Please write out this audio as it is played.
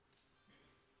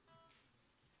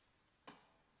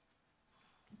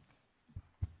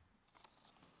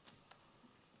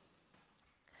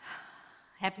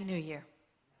Happy New Year.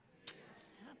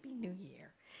 Happy New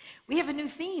Year. We have a new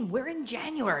theme. We're in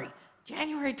January.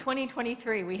 January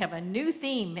 2023, we have a new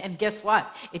theme, and guess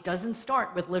what? It doesn't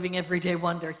start with Living Everyday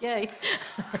Wonder. Yay.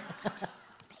 Thank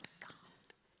God.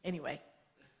 Anyway,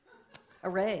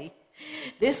 hooray.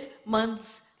 This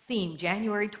month's theme,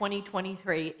 January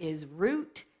 2023, is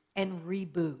Root and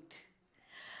Reboot.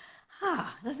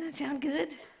 Doesn't that sound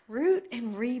good? Root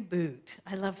and reboot.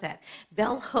 I love that.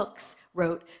 Bell Hooks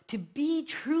wrote, "To be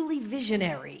truly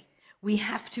visionary, we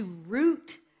have to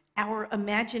root our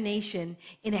imagination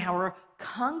in our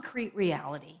concrete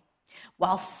reality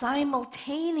while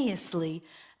simultaneously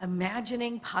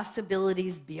imagining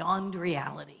possibilities beyond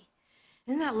reality."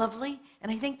 Isn't that lovely?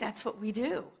 And I think that's what we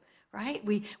do, right?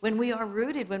 When we are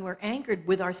rooted, when we're anchored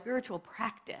with our spiritual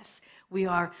practice, we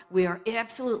are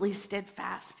absolutely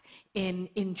steadfast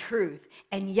in truth,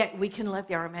 and yet we can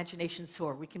let our imagination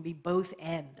soar. We can be both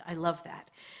and. I love that.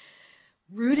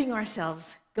 Rooting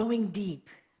ourselves, going deep,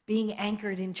 being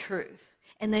anchored in truth,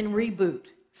 and then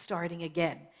reboot, starting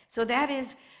again. So that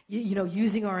is,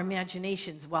 using our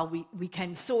imaginations while we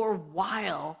can soar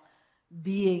while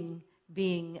being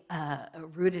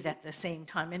rooted at the same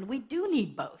time. And we do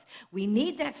need both. We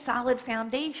need that solid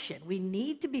foundation. We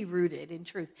need to be rooted in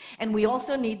truth. And we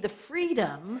also need the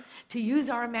freedom to use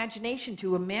our imagination,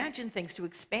 to imagine things, to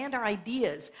expand our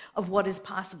ideas of what is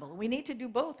possible. We need to do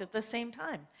both at the same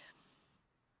time.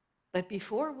 But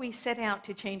before we set out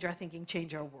to change our thinking,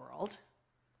 change our world,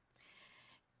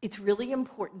 it's really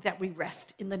important that we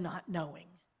rest in the not knowing.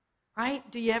 Right?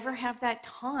 Do you ever have that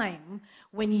time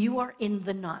when you are in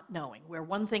the not knowing, where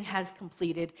one thing has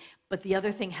completed, but the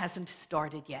other thing hasn't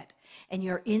started yet? And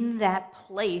you're in that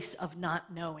place of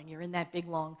not knowing. You're in that big,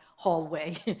 long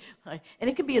hallway. And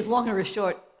it could be as long or as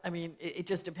short. I mean, it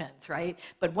just depends, right?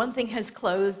 But one thing has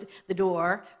closed the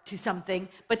door to something,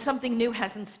 but something new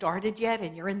hasn't started yet,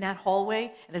 and you're in that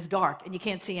hallway, and it's dark, and you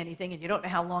can't see anything, and you don't know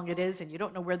how long it is, and you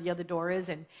don't know where the other door is,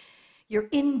 and you're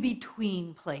in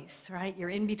between place, right?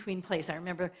 You're in between place. I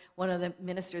remember one of the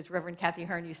ministers, Reverend Kathy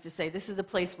Hearn, used to say, this is the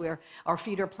place where our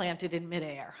feet are planted in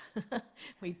midair.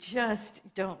 We just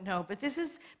don't know. But this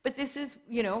is,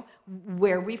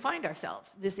 where we find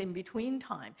ourselves, this in-between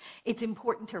time. It's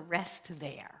important to rest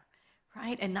there,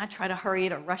 right? And not try to hurry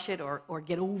it or rush it or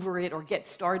get over it or get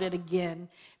started again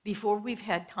before we've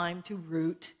had time to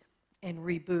root and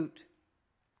reboot.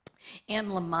 Anne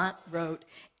Lamott wrote,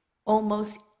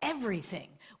 "Almost everything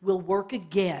will work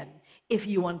again if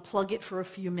you unplug it for a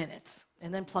few minutes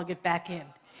and then plug it back in,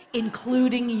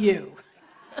 including you."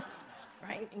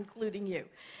 Right? Including you.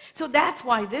 So that's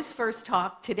why this first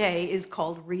talk today is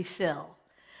called Refill.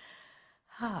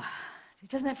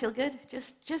 Doesn't that feel good?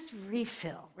 Just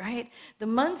refill, right? The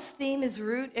month's theme is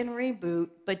root and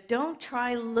reboot, but don't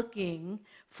try looking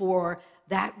for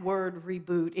that word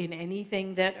reboot in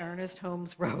anything that Ernest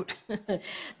Holmes wrote.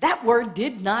 That word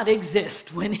did not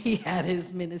exist when he had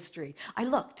his ministry. I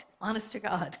looked, honest to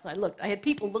God, I looked. I had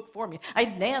people look for me. I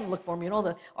had Nan look for me in all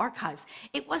the archives.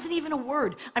 It wasn't even a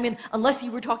word. I mean, unless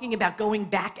you were talking about going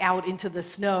back out into the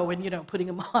snow and, putting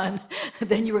them on,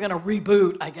 then you were going to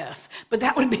reboot, I guess. But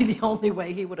that would be the only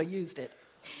way he would have used it.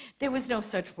 There was no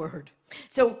such word.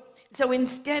 So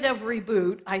instead of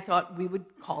reboot, I thought we would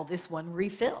call this one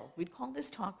Refill. We'd call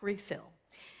this talk Refill.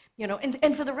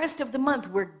 And for the rest of the month,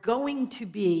 we're going to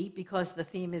be, because the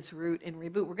theme is root and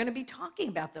reboot, we're going to be talking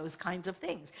about those kinds of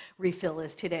things. Refill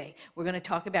is today. We're going to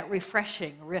talk about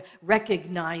refreshing,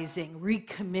 recognizing,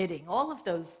 recommitting, all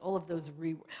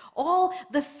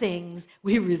the things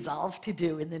we resolve to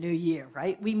do in the new year,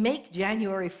 right? We make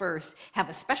January 1st have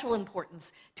a special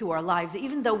importance to our lives,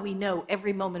 even though we know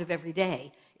every moment of every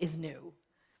day is new.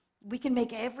 We can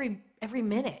make every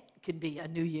minute could be a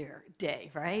new year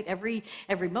day, right? Every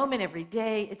moment, every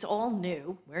day, it's all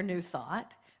new. We're new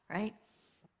thought, right?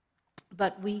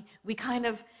 But we kind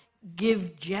of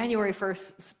give January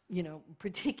 1st,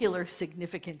 particular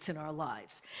significance in our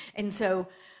lives. And so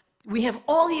we have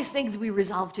all these things we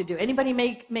resolve to do. Anybody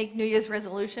make New Year's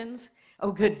resolutions?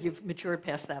 Oh, good, you've matured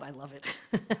past that. I love it.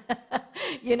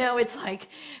 It's like,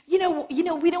 we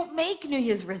don't make New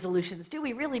Year's resolutions, do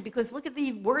we really? Because look at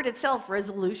the word itself,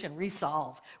 resolution,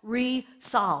 resolve.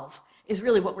 Resolve is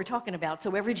really what we're talking about.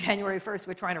 So every January 1st,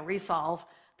 we're trying to resolve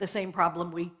the same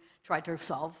problem we tried to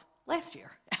solve last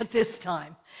year at this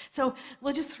time. So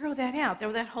we'll just throw that out,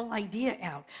 throw that whole idea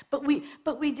out. But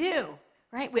we do.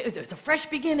 Right? It's a fresh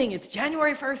beginning. It's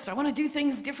January 1st. I want to do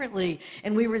things differently.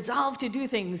 And we resolve to do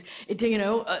things,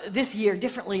 this year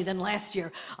differently than last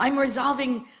year. I'm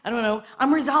resolving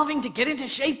to get into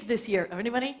shape this year.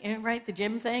 Anybody? Right? The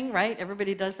gym thing, right?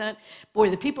 Everybody does that. Boy,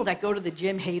 the people that go to the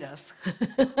gym hate us.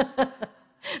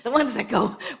 The ones that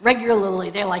go regularly,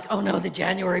 they're like, oh no, the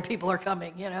January people are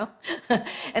coming, you know?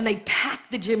 And they pack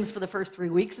the gyms for the first 3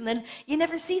 weeks, and then you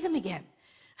never see them again.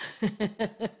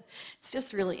 It's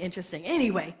just really interesting.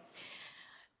 Anyway,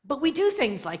 but we do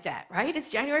things like that, right? It's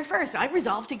January 1st. I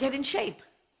resolved to get in shape.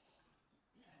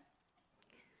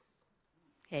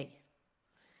 Hey,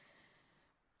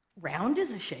 round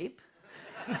is a shape.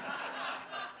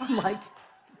 I'm like,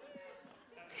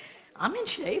 I'm in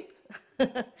shape.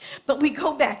 But we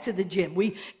go back to the gym.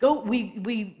 We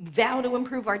vow to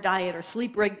improve our diet or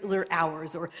sleep regular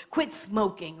hours or quit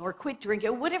smoking or quit drinking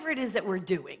or whatever it is that we're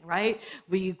doing, right?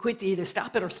 We quit to either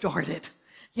stop it or start it,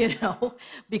 you know,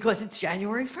 because it's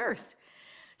January 1st.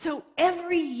 So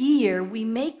every year we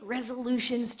make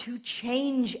resolutions to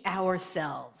change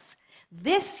ourselves.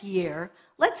 This year,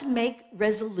 let's make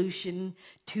resolution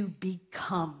to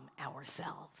become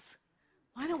ourselves.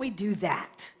 Why don't we do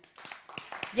that?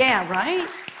 Yeah, right?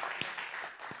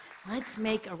 Let's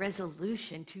make a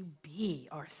resolution to be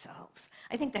ourselves.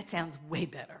 I think that sounds way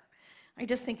better. I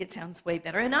just think it sounds way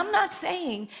better. And I'm not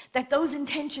saying that those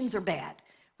intentions are bad,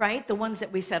 right? The ones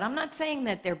that we said. I'm not saying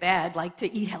that they're bad, like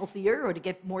to eat healthier or to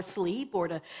get more sleep or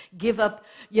to give up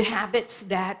your habits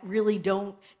that really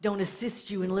don't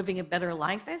assist you in living a better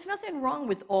life. There's nothing wrong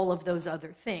with all of those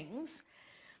other things.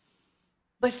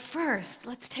 But first,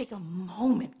 let's take a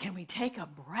moment. Can we take a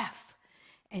breath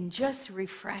and just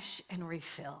refresh and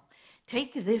refill?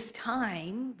 Take this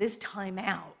time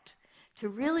out to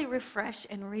really refresh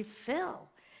and refill.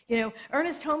 You know,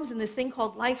 Ernest Holmes in this thing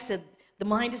called Life said, the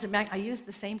mind is a magnet. I used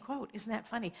the same quote. Isn't that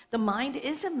funny? The mind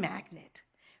is a magnet,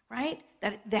 right?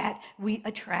 That we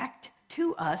attract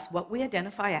to us what we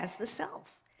identify as the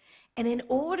self. And in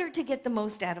order to get the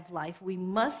most out of life, we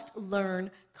must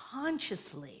learn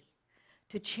consciously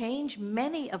to change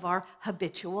many of our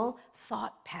habitual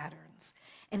thought patterns.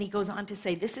 And he goes on to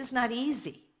say, this is not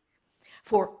easy,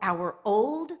 for our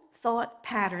old thought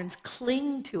patterns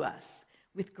cling to us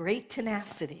with great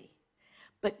tenacity.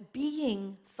 But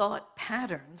being thought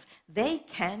patterns, they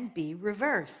can be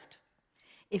reversed.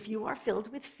 If you are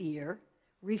filled with fear,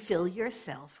 refill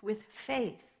yourself with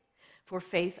faith, for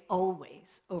faith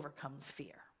always overcomes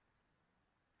fear.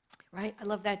 Right? I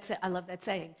love that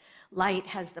saying. Light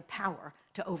has the power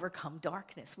to overcome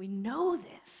darkness. We know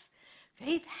this.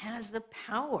 Faith has the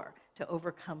power to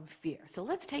overcome fear. So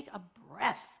let's take a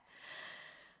breath.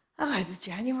 Oh, it's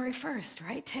January 1st,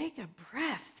 right? Take a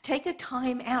breath. Take a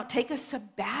time out. Take a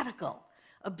sabbatical.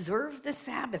 Observe the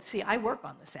Sabbath. See, I work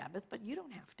on the Sabbath, but you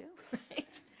don't have to,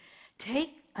 right?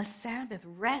 Take a Sabbath.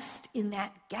 Rest in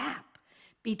that gap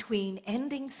between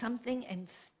ending something and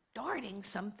starting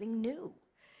something new.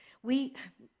 We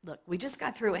just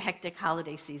got through a hectic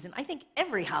holiday season. I think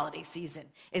every holiday season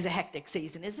is a hectic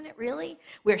season, isn't it really?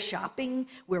 We're shopping,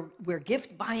 we're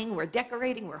gift buying, we're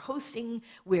decorating, we're hosting,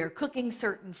 we're cooking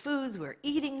certain foods, we're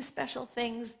eating special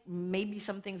things, maybe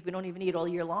some things we don't even eat all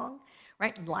year long,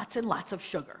 right? And lots of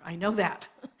sugar. I know that.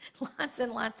 Lots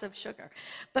and lots of sugar.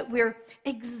 But we're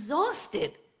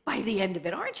exhausted by the end of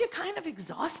it. Aren't you kind of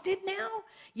exhausted now?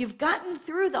 You've gotten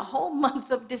through the whole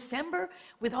month of December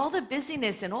with all the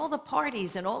busyness and all the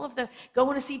parties and all of the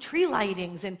going to see tree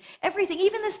lightings and everything,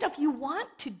 even the stuff you want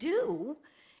to do.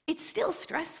 It's still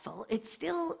stressful. It's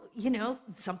still,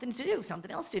 something to do,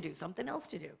 something else to do, something else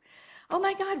to do. Oh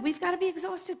my God, we've got to be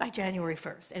exhausted by January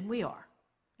 1st. And we are.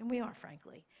 And we are,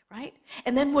 frankly, right?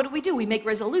 And then what do? We make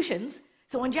resolutions.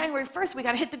 So on January 1st, we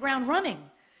got to hit the ground running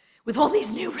with all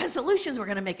these new resolutions we're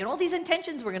going to make and all these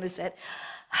intentions we're going to set.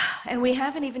 And we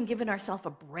haven't even given ourselves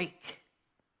a break.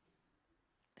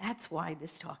 That's why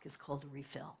this talk is called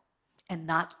Refill and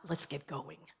not let's get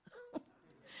going.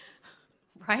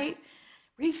 Right?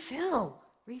 Refill.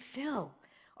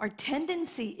 Our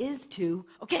tendency is to,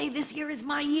 okay, this year is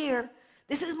my year.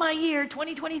 This is my year,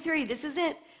 2023. This is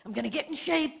it. I'm going to get in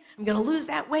shape. I'm going to lose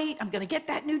that weight. I'm going to get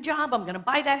that new job. I'm going to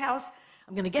buy that house.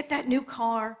 I'm going to get that new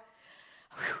car.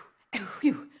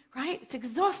 Whew, right? It's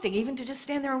exhausting even to just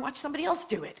stand there and watch somebody else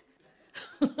do it.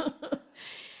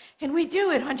 And we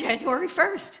do it on January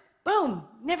 1st. Boom,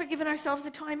 never giving ourselves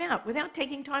a time out without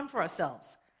taking time for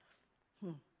ourselves.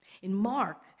 In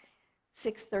Mark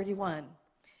 6:31,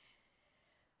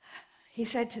 he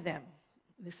said to them,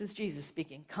 this is Jesus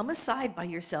speaking, "Come aside by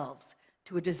yourselves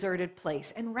to a deserted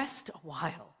place and rest a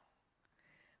while.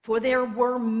 For there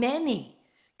were many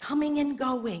coming and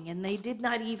going, and they did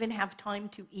not even have time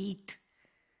to eat.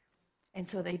 And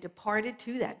so they departed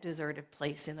to that deserted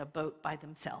place in a boat by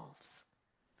themselves."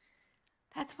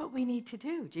 That's what we need to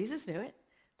do. Jesus knew it.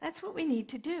 That's what we need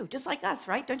to do. Just like us,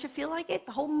 right? Don't you feel like it?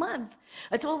 The whole month.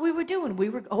 That's all we were doing. We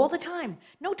were all the time.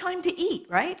 No time to eat,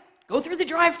 right? Go through the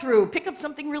drive-thru, pick up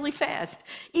something really fast,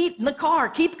 eat in the car,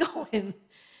 keep going.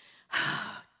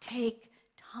 Take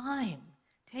time.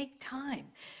 Take time.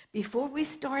 Before we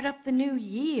start up the new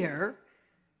year,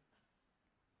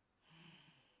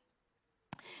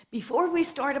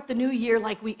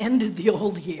 like we ended the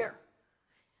old year,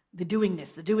 the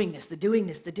doingness,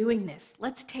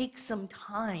 let's take some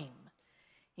time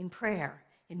in prayer,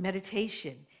 in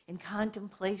meditation, in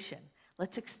contemplation.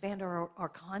 Let's expand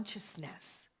our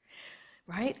consciousness,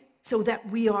 right? So that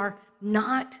we are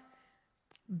not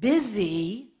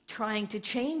busy trying to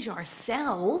change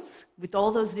ourselves with all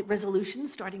those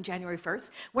resolutions starting January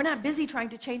 1st. We're not busy trying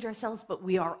to change ourselves, but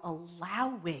we are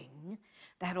allowing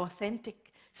that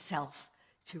authentic self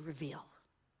to reveal.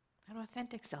 That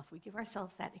authentic self. We give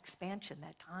ourselves that expansion,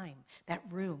 that time, that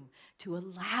room to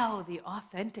allow the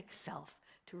authentic self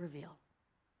to reveal.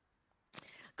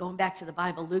 Going back to the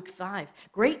Bible, Luke 5,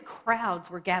 great crowds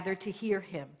were gathered to hear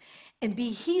him and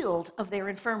be healed of their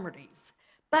infirmities.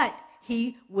 But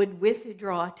he would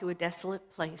withdraw to a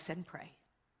desolate place and pray.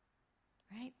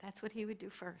 Right? That's what he would do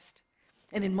first.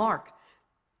 And in Mark,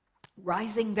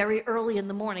 rising very early in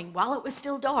the morning, while it was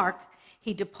still dark,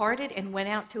 he departed and went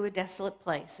out to a desolate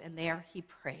place, and there he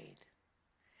prayed.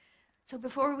 So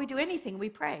before we do anything, we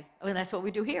pray. I mean, that's what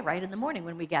we do here, right, in the morning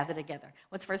when we gather together.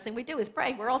 What's the first thing we do is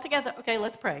pray. We're all together. Okay,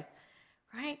 let's pray.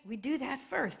 Right? We do that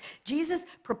first. Jesus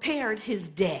prepared his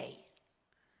day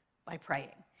by praying.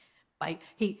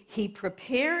 He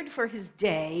prepared for his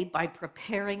day by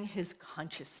preparing his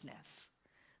consciousness.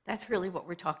 That's really what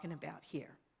we're talking about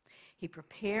here. He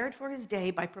prepared for his day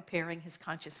by preparing his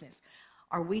consciousness.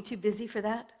 Are we too busy for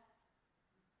that?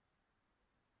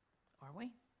 Are we?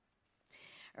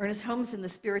 Ernest Holmes in The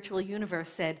Spiritual Universe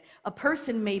said, a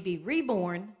person may be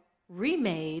reborn,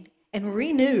 remade, and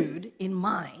renewed in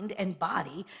mind and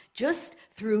body just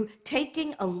through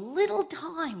taking a little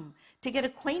time to get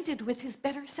acquainted with his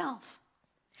better self.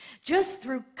 Just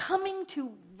through coming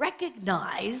to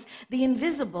recognize the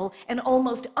invisible and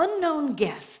almost unknown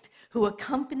guest who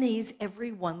accompanies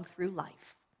everyone through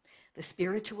life, the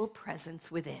spiritual presence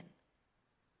within.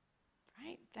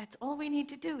 Right? That's all we need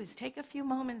to do is take a few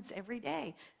moments every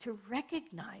day to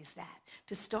recognize that,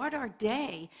 to start our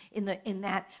day in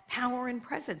that power and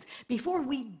presence. Before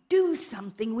we do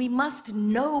something, we must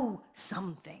know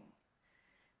something.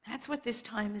 That's what this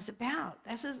time is about.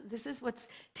 This is what's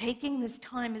taking this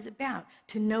time is about,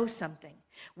 to know something.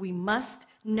 We must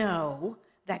know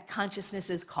that consciousness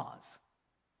is cause.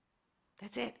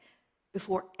 That's it.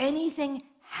 Before anything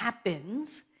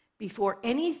happens, before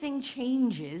anything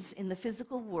changes in the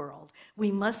physical world,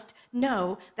 we must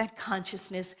know that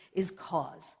consciousness is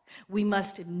cause. We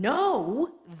must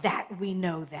know that we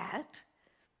know that,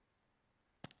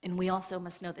 and we also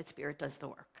must know that Spirit does the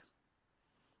work.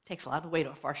 Takes a lot of weight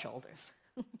off our shoulders.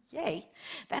 Yay.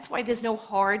 That's why there's no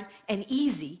hard and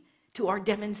easy to our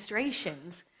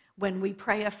demonstrations when we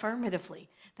pray affirmatively.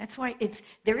 That's why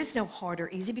there is no hard or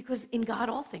easy, because in God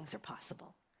all things are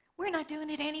possible. We're not doing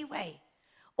it anyway.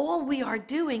 All we are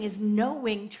doing is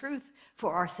knowing truth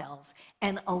for ourselves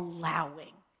and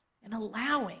allowing.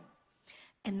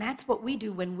 And that's what we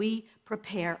do when we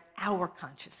prepare our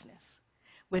consciousness.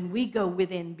 When we go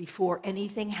within before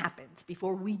anything happens,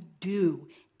 before we do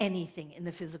anything in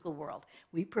the physical world,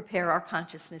 we prepare our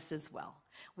consciousness as well.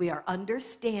 We are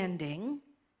understanding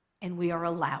and we are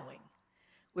allowing.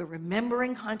 We're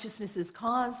remembering consciousness is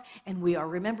cause, and we are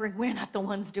remembering we're not the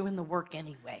ones doing the work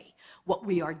anyway. What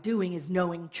we are doing is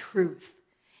knowing truth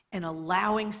and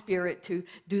allowing Spirit to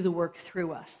do the work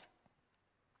through us.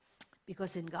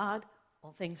 Because in God,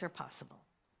 all things are possible.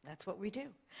 That's what we do.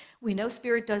 We know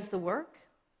Spirit does the work.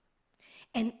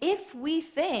 And if we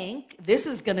think this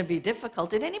is going to be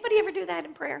difficult, did anybody ever do that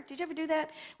in prayer? Did you ever do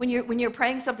that? When you're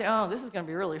praying something, oh, this is going to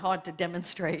be really hard to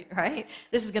demonstrate, right?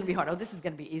 This is going to be hard. Oh, this is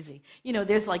going to be easy. You know,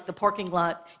 there's like the parking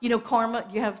lot. You know, karma,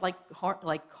 you have like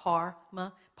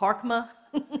karma, parkma?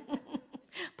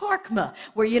 Parkma,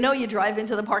 where you drive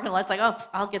into the parking lot, it's like, oh,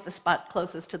 I'll get the spot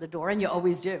closest to the door, and you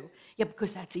always do. Yeah,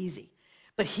 because that's easy.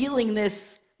 But healing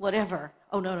this, whatever,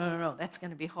 oh, no, that's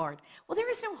going to be hard. Well, there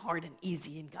is no hard and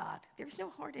easy in God. There is no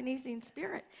hard and easy in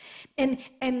Spirit.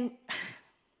 And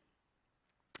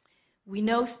we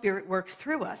know Spirit works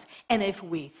through us. And if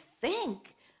we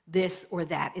think this or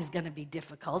that is going to be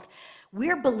difficult,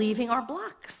 we're believing our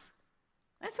blocks.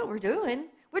 That's what we're doing.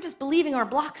 We're just believing our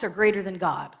blocks are greater than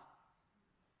God.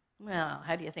 Well,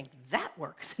 how do you think that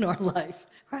works in our life,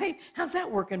 right? How's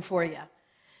that working for you?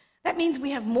 That means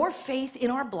we have more faith in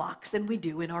our blocks than we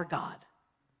do in our God,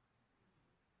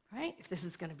 right? If this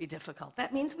is going to be difficult,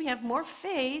 that means we have more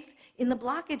faith in the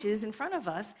blockages in front of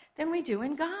us than we do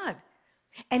in God.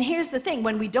 And here's the thing,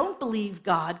 when we don't believe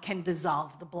God can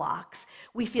dissolve the blocks,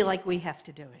 we feel like we have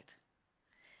to do it,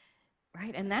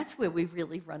 right? And that's where we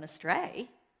really run astray.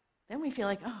 Then we feel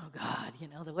like, oh God,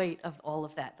 the weight of all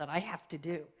of that I have to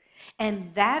do.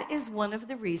 And that is one of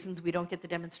the reasons we don't get the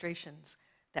demonstrations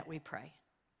that we pray,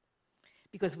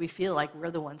 because we feel like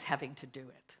we're the ones having to do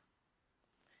it.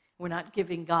 We're not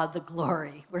giving God the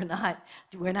glory. We're not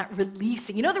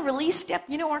releasing. You know the release step?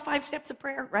 You know our 5 steps of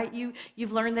prayer, right?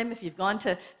 You've learned them if you've gone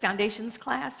to foundations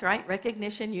class, right?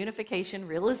 Recognition, unification,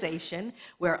 realization,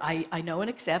 where I know and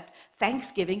accept,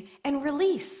 thanksgiving, and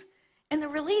release. And the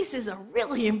release is a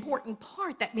really important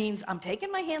part. That means I'm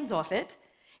taking my hands off it,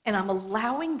 and I'm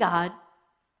allowing God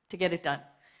to get it done,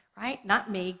 right?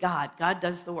 Not me, God. God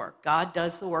does the work. God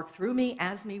does the work through me,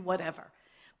 as me, whatever.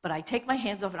 But I take my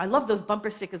hands off it. I love those bumper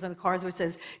stickers on the cars where it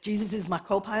says, Jesus is my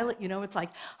co-pilot. It's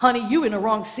like, honey, you in the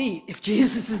wrong seat if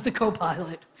Jesus is the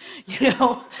co-pilot.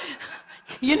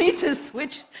 You need to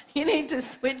switch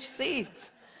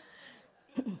seats.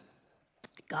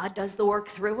 God does the work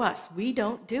through us. We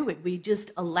don't do it. We just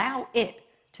allow it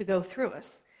to go through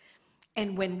us.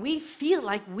 And when we feel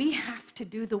like we have to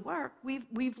do the work,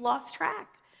 we've lost track.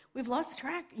 We've lost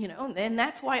track, and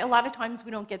that's why a lot of times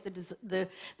we don't get the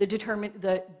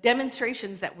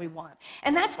demonstrations that we want.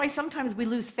 And that's why sometimes we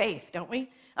lose faith, don't we?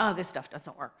 Oh, this stuff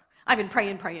doesn't work. I've been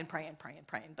praying,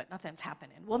 but nothing's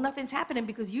happening. Well, nothing's happening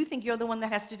because you think you're the one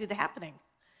that has to do the happening,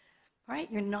 right?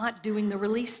 You're not doing the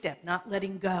release step, not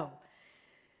letting go.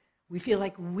 We feel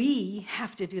like we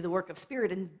have to do the work of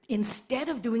spirit, and instead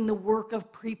of doing the work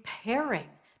of preparing,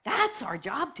 that's our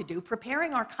job to do,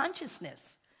 preparing our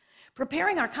consciousness.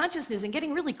 Preparing our consciousness and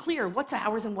getting really clear what's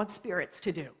ours and what's spirit's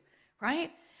to do,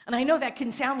 right? And I know that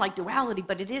can sound like duality,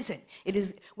 but it isn't.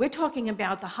 We're talking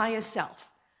about the highest self,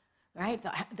 right?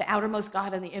 The outermost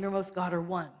God and the innermost God are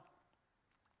one.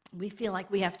 We feel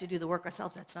like we have to do the work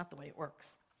ourselves. That's not the way it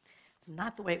works. It's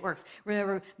not the way it works.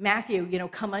 Remember Matthew,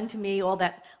 come unto me, all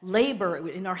that labor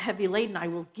and are heavy laden, I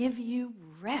will give you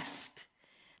rest.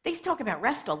 They talk about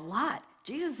rest a lot.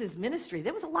 Jesus' ministry,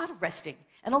 there was a lot of resting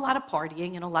and a lot of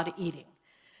partying and a lot of eating,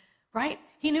 right?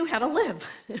 He knew how to live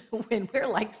when we're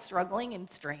like struggling and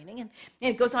straining. And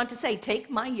it goes on to say, take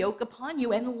my yoke upon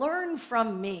you and learn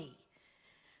from me.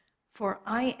 For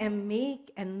I am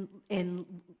meek and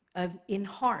in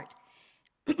heart,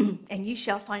 and you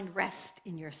shall find rest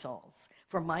in your souls.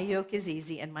 For my yoke is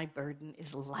easy and my burden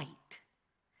is light.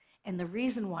 And the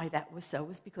reason why that was so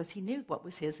was because he knew what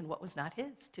was his and what was not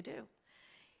his to do.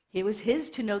 It was his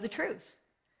to know the truth,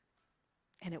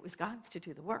 and it was God's to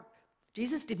do the work.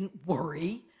 Jesus didn't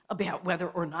worry about whether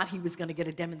or not he was going to get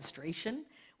a demonstration,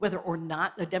 whether or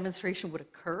not a demonstration would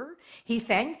occur. He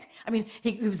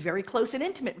was very close and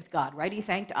intimate with God, right? He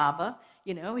thanked Abba.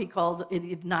 He called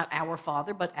it not our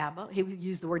Father, but Abba. He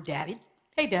used the word Daddy.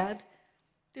 Hey, Dad,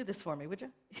 do this for me, would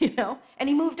you? And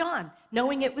he moved on,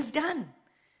 knowing it was done.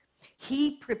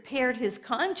 He prepared his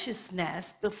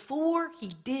consciousness before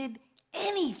he did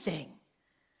anything.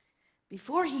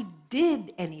 Before he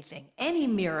did anything, any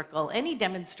miracle, any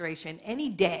demonstration, any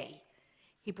day,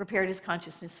 he prepared his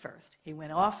consciousness first. He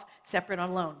went off, separate and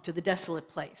alone, to the desolate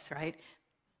place, right?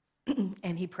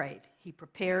 And he prayed. He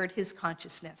prepared his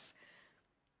consciousness.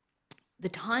 The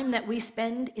time that we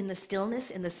spend in the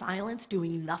stillness, in the silence,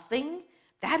 doing nothing,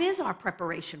 that is our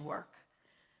preparation work.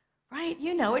 Right?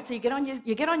 You know it. So you get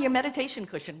on your meditation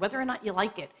cushion, whether or not you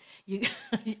like it.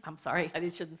 I'm sorry, I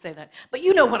shouldn't say that. But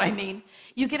you know what I mean.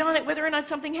 You get on it whether or not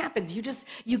something happens.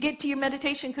 You get to your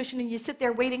meditation cushion and you sit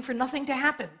there waiting for nothing to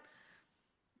happen.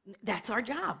 That's our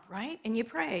job, right? And you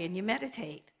pray and you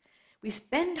meditate. We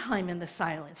spend time in the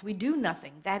silence. We do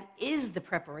nothing. That is the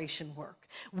preparation work.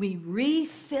 We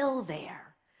refill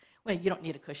there. Well, you don't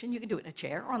need a cushion. You can do it in a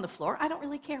chair or on the floor. I don't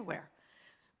really care where.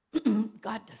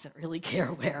 God doesn't really care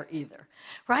where either,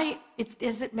 right? It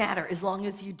doesn't matter as long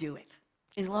as you do it,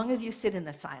 as long as you sit in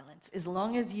the silence, as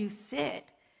long as you sit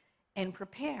and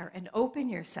prepare and open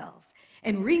yourselves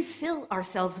and refill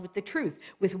ourselves with the truth,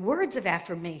 with words of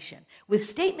affirmation, with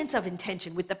statements of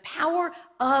intention, with the power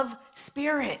of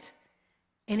spirit,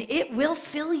 and it will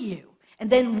fill you. And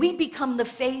then we become the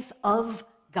faith of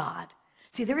God.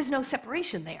 See, there is no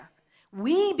separation there.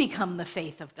 We become the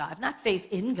faith of God, not faith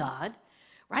in God.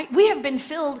 Right? We have been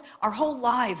filled our whole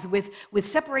lives with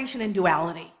separation and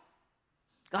duality.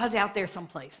 God's out there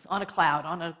someplace, on a cloud,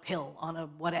 on a hill, on a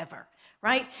whatever,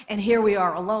 right? And here we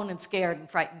are alone and scared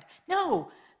and frightened.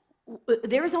 No,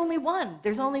 there is only one.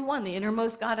 There's only one. The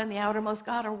innermost God and the outermost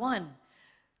God are one.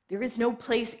 There is no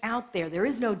place out there. There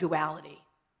is no duality.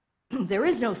 There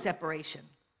is no separation.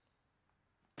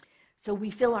 So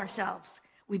we fill ourselves.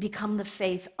 We become the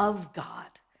faith of God.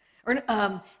 Or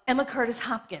Emma Curtis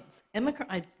Hopkins.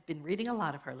 I've been reading a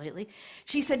lot of her lately.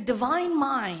 She said, divine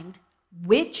mind,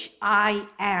 which I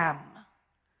am.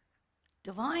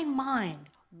 Divine mind,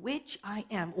 which I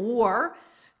am. Or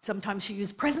sometimes she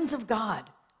used presence of God,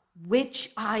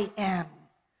 which I am.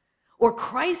 Or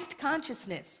Christ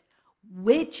consciousness,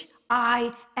 which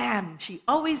I am. She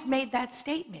always made that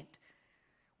statement,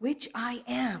 which I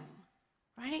am,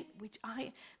 right?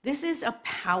 This is a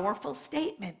powerful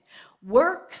statement.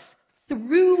 Works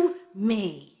through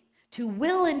me to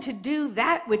will and to do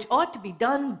that which ought to be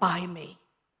done by me.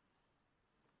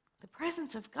 The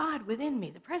presence of God within me,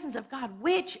 the presence of God,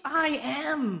 which I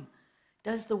am,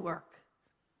 does the work.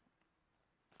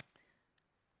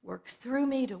 Works through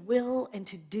me to will and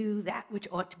to do that which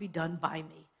ought to be done by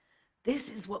me. This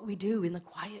is what we do in the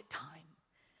quiet time.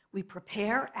 We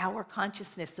prepare our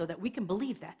consciousness so that we can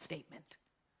believe that statement,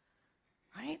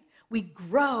 right? We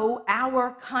grow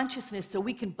our consciousness so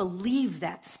we can believe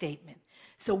that statement.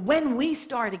 So when we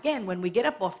start again, when we get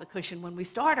up off the cushion, when we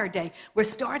start our day, we're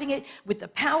starting it with the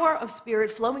power of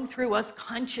Spirit flowing through us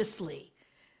consciously,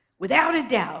 without a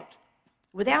doubt,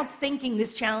 without thinking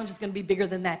this challenge is going to be bigger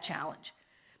than that challenge,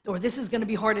 or this is going to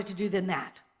be harder to do than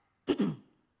that.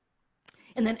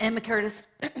 And then Emma Curtis,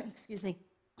 excuse me,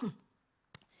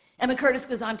 Emma Curtis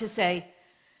goes on to say,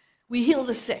 we heal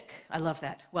the sick. I love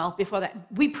that. Well, before that,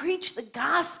 we preach the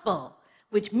gospel,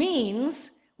 which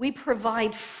means we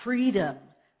provide freedom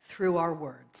through our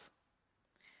words.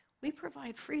 We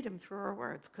provide freedom through our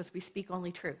words because we speak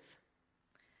only truth.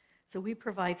 So we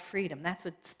provide freedom. That's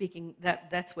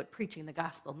what preaching the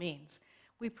gospel means.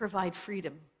 We provide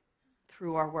freedom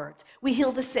through our words. We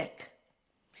heal the sick.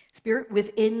 Spirit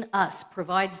within us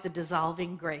provides the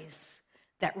dissolving grace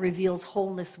that reveals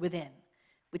wholeness within,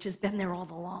 which has been there all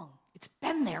along. It's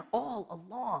been there all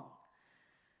along,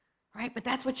 right? But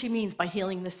that's what she means by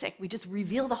healing the sick. We just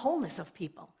reveal the wholeness of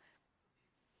people.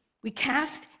 We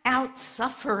cast out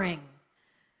suffering.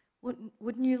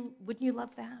 Wouldn't you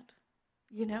love that?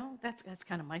 You know, that's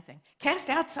kind of my thing. Cast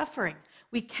out suffering.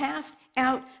 We cast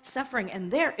out suffering,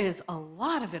 and there is a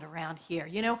lot of it around here.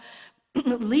 You know,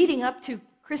 leading up to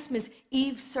Christmas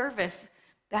Eve service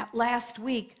that last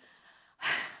week,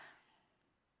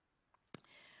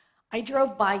 I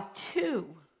drove by 2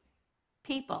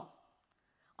 people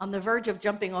on the verge of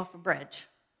jumping off a bridge.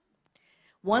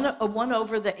 One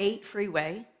over the 8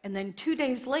 freeway, and then 2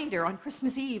 days later, on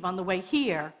Christmas Eve, on the way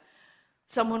here,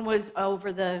 someone was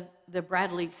over the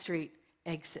Bradley Street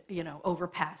exit,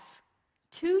 overpass.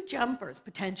 2 jumpers,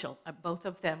 potential. Both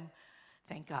of them,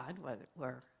 thank God,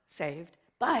 were saved.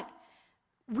 But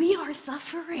we are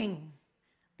suffering.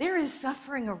 There is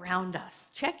suffering around us.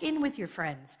 Check in with your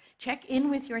friends. Check in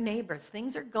with your neighbors.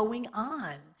 Things are going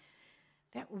on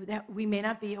that we may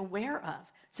not be aware of.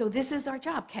 So this is our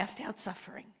job, cast out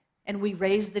suffering. And we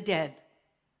raise the dead.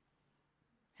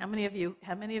 How many of you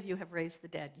have raised the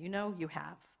dead? You know you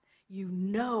have. You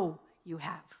know you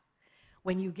have.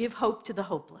 When you give hope to the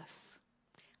hopeless,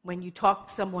 when you talk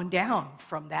someone down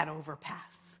from that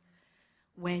overpass,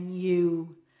 when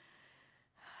you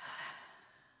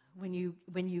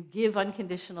give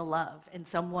unconditional love and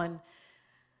someone,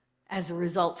 as a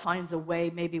result, finds a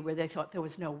way maybe where they thought there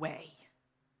was no way,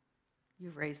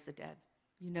 you've raised the dead.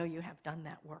 You know you have done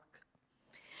that work.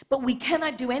 But we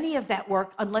cannot do any of that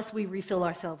work unless we refill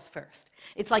ourselves first.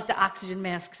 It's like the oxygen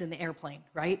masks in the airplane,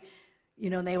 right?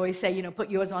 And they always say,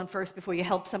 put yours on first before you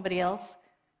help somebody else.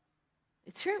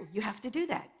 It's true. You have to do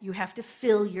that. You have to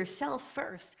fill yourself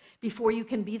first before you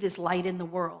can be this light in the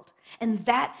world. And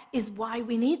that is why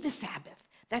we need the Sabbath.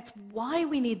 That's why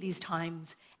we need these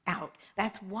times out.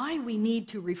 That's why we need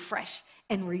to refresh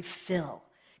and refill.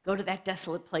 Go to that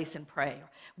desolate place and pray.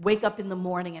 Wake up in the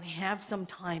morning and have some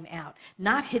time out.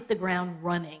 Not hit the ground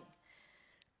running.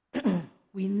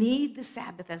 We need the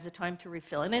Sabbath as a time to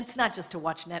refill. And it's not just to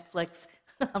watch Netflix.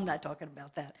 I'm not talking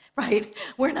about that, right?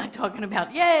 We're not talking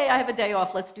about, yay, I have a day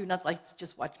off, let's do nothing, let's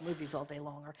just watch movies all day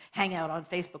long or hang out on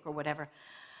Facebook or whatever.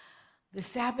 The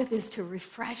Sabbath is to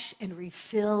refresh and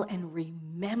refill and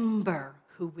remember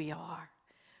who we are.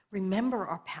 Remember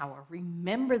our power.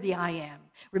 Remember the I am.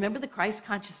 Remember the Christ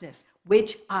consciousness,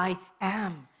 which I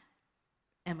am.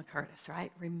 Emma Curtis,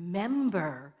 right?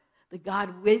 Remember the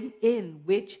God within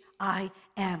which I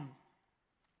am.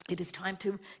 It is time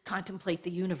to contemplate the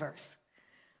universe,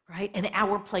 right? And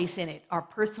our place in it, our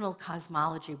personal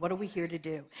cosmology. What are we here to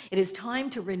do? It is time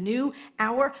to renew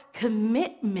our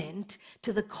commitment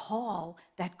to the call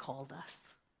that called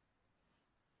us.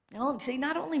 See,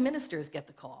 not only ministers get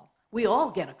the call. We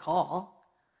all get a call.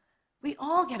 We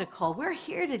all get a call. We're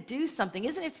here to do something.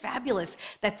 Isn't it fabulous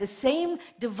that the same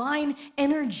divine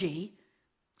energy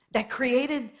that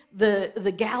created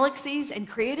the galaxies and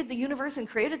created the universe and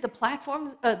created the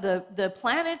platforms, the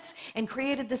planets and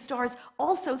created the stars,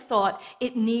 also thought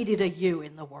it needed a you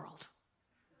in the world.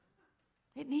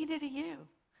 It needed a you.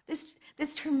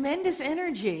 This tremendous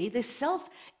energy, this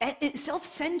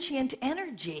self-sentient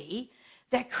energy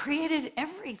that created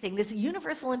everything, this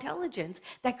universal intelligence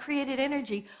that created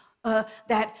energy,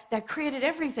 that created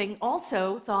everything,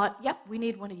 also thought, yep, we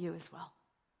need one of you as well.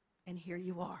 And here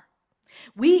you are.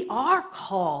 We are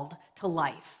called to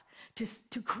life,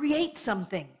 to create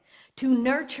something, to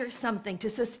nurture something, to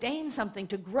sustain something,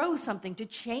 to grow something, to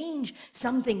change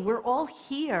something. We're all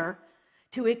here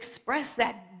to express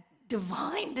that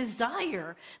divine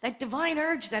desire, that divine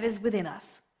urge that is within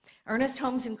us. Ernest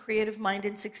Holmes in Creative Mind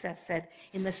and Success said,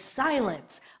 in the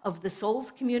silence of the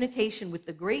soul's communication with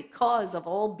the great cause of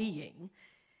all being,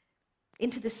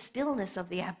 into the stillness of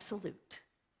the absolute,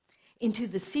 into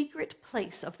the secret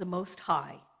place of the Most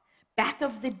High, back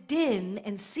of the din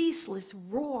and ceaseless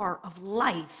roar of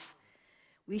life,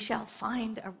 we shall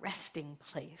find a resting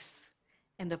place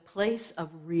and a place of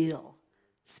real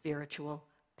spiritual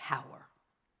power.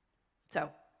 So,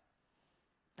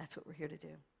 that's what we're here to do.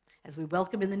 As we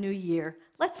welcome in the new year,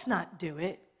 let's not do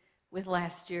it with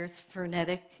last year's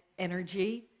frenetic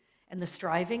energy and the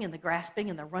striving and the grasping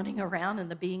and the running around and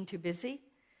the being too busy.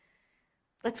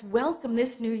 Let's welcome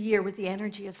this new year with the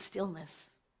energy of stillness,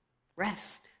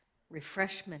 rest,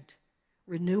 refreshment,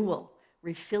 renewal,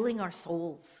 refilling our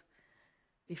souls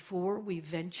before we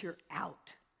venture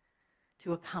out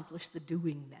to accomplish the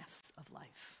doingness of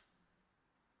life.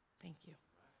 Thank you.